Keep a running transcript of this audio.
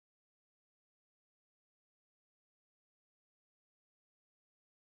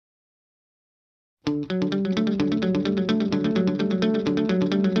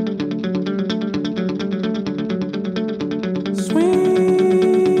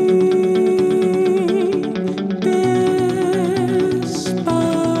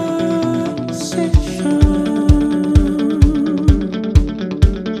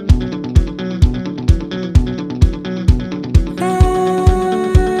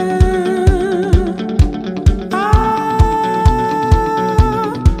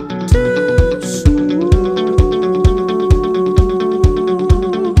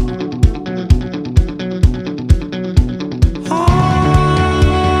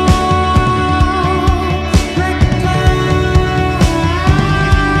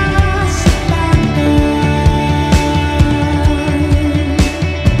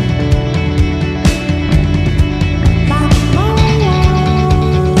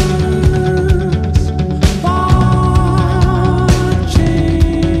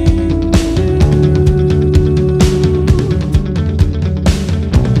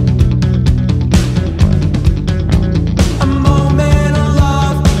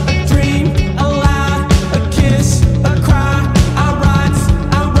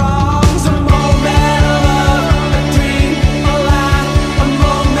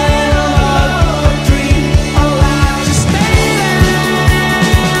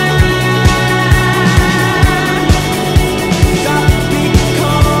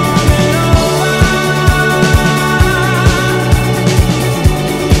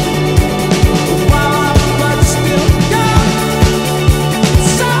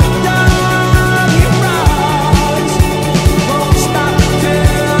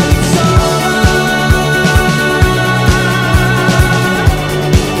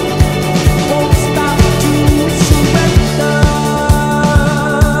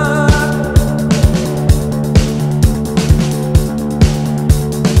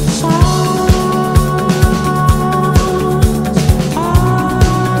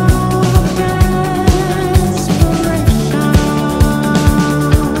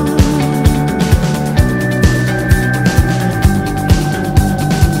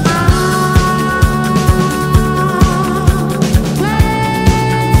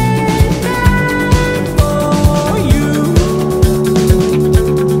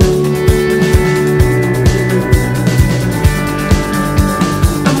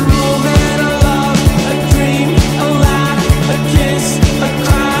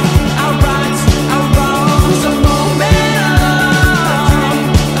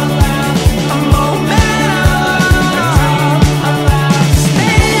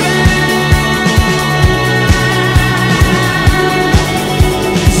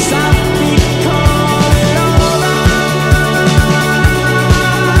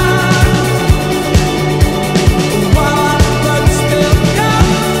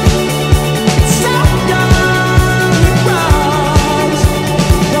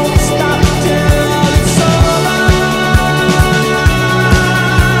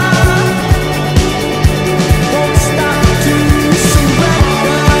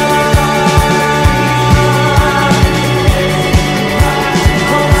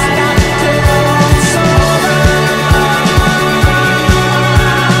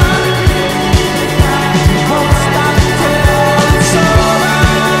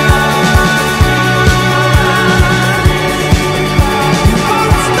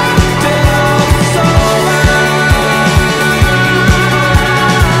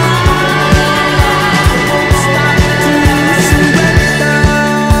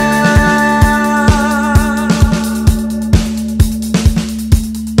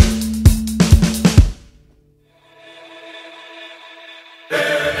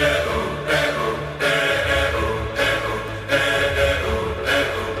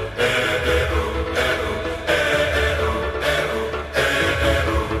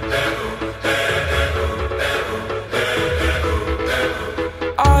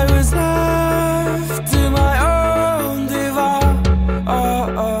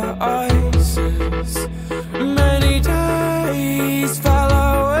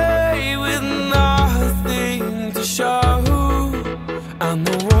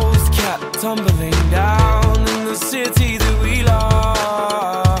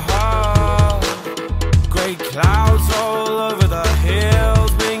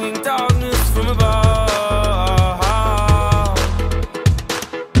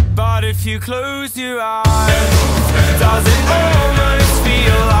close your eyes, does it almost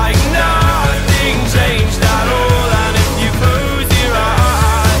feel like nothing changed at all? And if you close your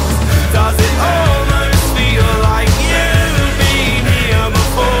eyes, does it almost feel like you've been here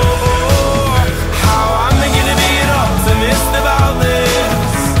before? How am I gonna be an optimist about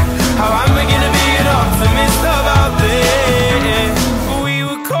this? How am I gonna be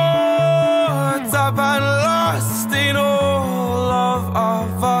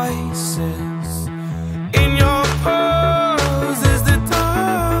pieces. In your pose as the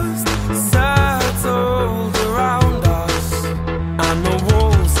dust settled around us, and the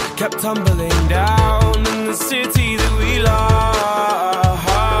walls kept tumbling down in the city that we love.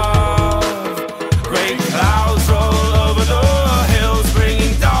 Great clouds roll over the hills,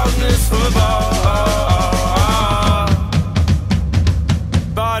 bringing darkness from above.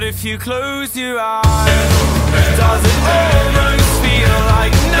 But if you close your eyes, does it almost feel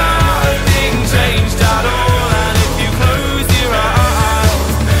like nothing changed at all? And if you close your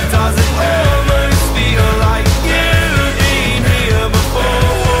eyes, does it almost feel like you've been here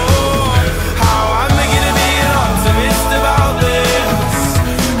before? How am I gonna be an optimist about this?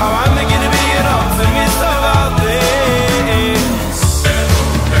 How am I gonna be an optimist about this?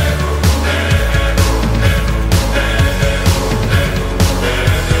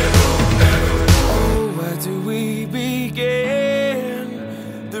 Oh, where do we begin?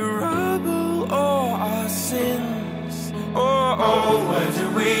 The rubble or our sins? Oh, where do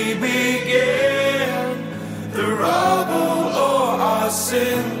we begin? The rubble or our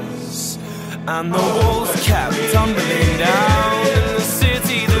sins? And the walls kept tumbling down in the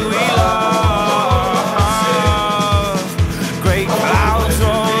city that we love. Great clouds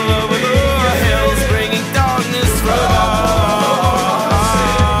roll over the hills, bringing darkness from above.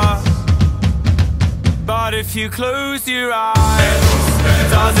 But if you close your eyes,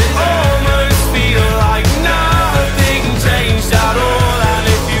 does it almost feel like nothing changed at all? And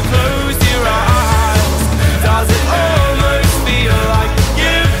if you close your eyes, does it almost feel like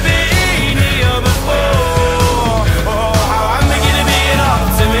you've been here before? Oh, how am I gonna be an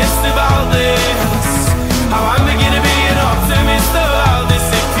optimist about this? How am I gonna be an optimist about this?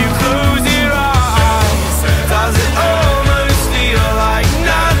 If you close your eyes, does it almost feel like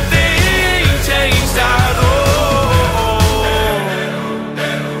nothing changed at all?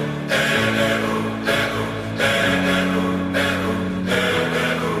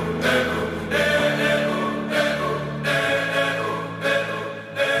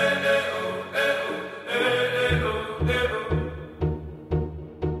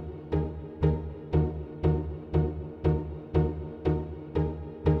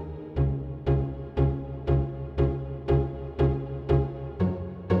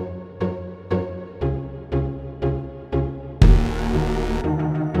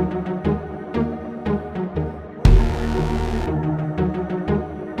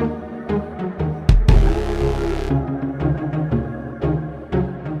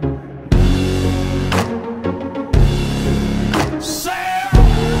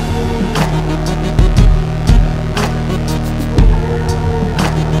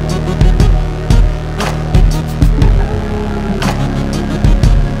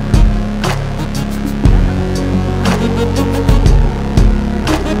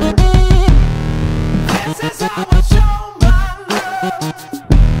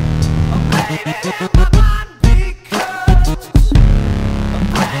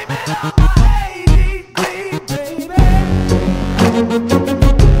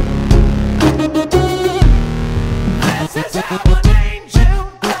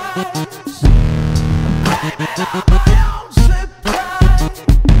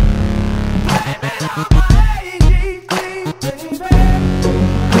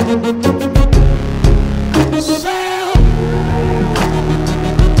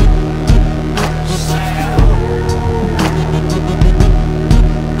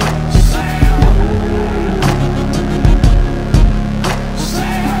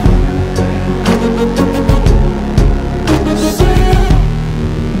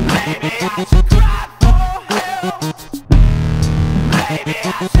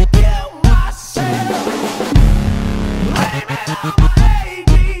 Blame it on my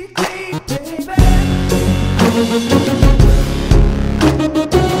ADD,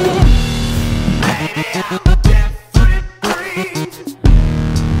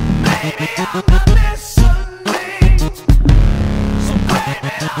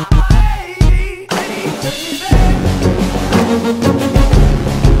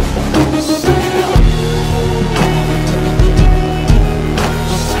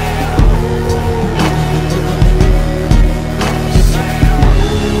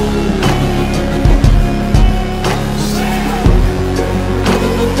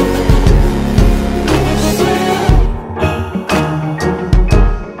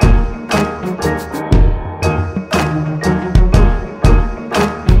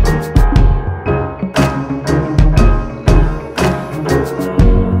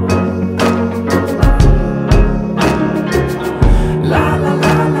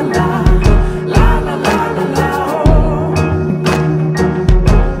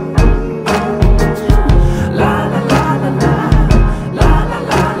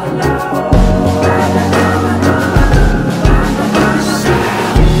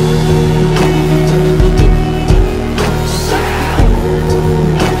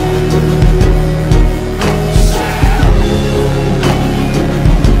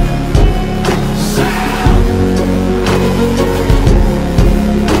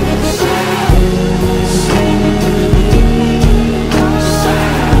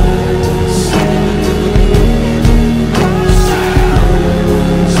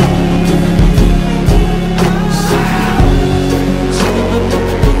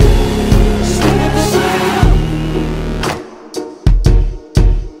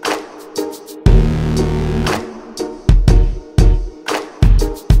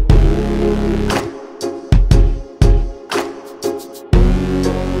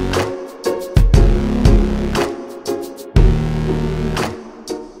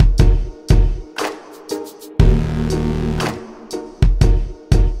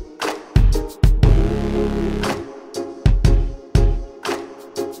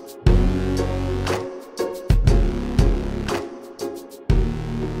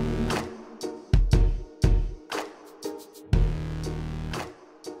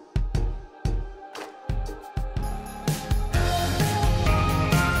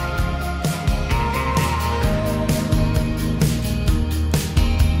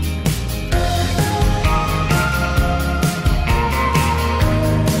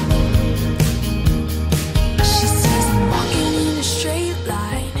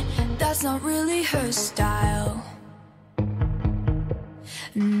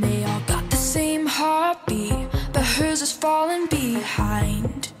 And they all got the same heartbeat, but hers is falling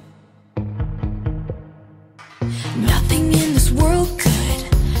behind. Nothing in this world could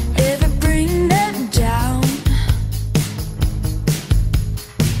ever bring them down.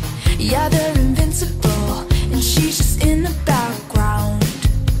 Yeah, they're invincible, and she's just in the background.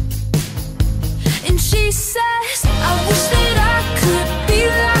 And she says, I wish that I could be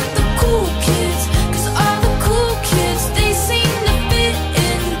like the cool kids, 'cause all the cool kids, they seem to fit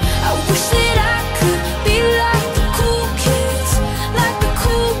in. I wish that I could be like the cool kids, like the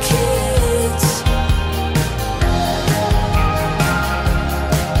cool kids.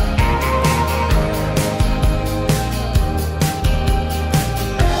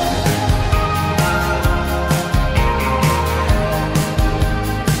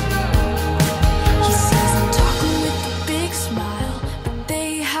 He says I'm talking with a big smile, but they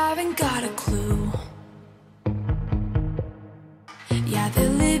haven't got a clue. Yeah, they're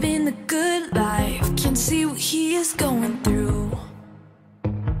living the good life, can't see what he is going through.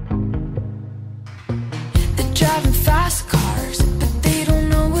 They're driving fast cars, but they don't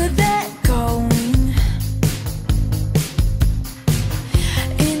know where they're going.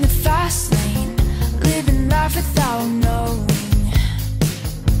 In the fast lane, living life without knowing.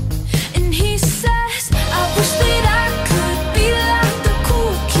 And he says, I wish that I could be like the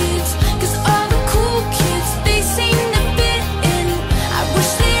cool kids, 'cause all the cool kids, they seem to fit in. I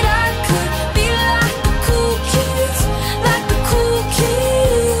wish that I could be like the cool kids, like the cool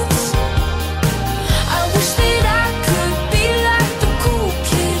kids. I wish that I could be like the cool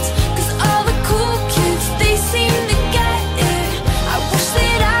kids, 'cause all the cool kids, they seem to get it. I wish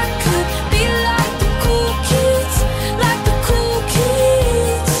that I could be like the cool kids, like the cool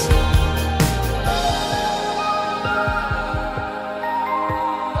kids.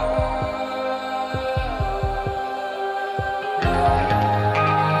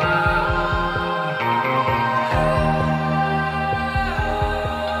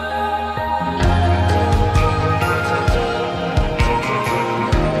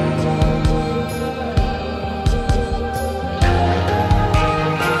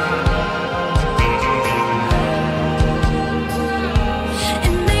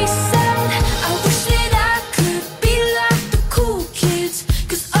 And they said, I wish that I could be like the cool kids,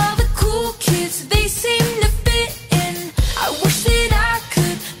 'cause all the cool kids, they seem to fit in. I wish that I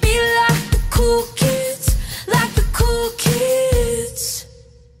could be like the cool kids, like the cool kids.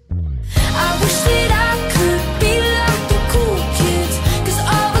 I wish that I could be like the cool kids, 'cause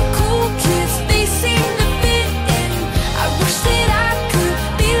all the cool kids, they seem to fit in. I wish that I could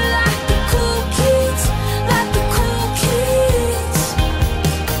be like the cool kids, like the cool kids.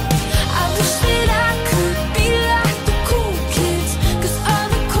 I wish that I could be like the cool kids, 'cause all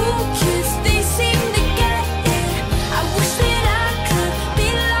the cool kids, they seem to get it. I wish that I could be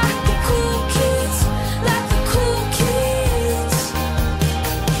like the cool kids, like the cool kids.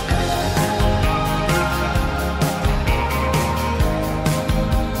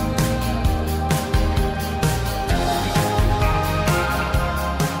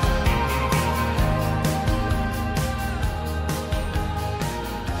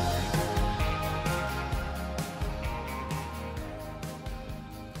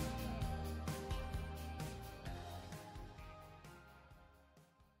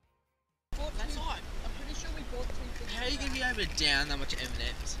 That's all right. I'm pretty sure we bought 2 things. How are you going to be able to down that much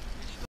M&M's?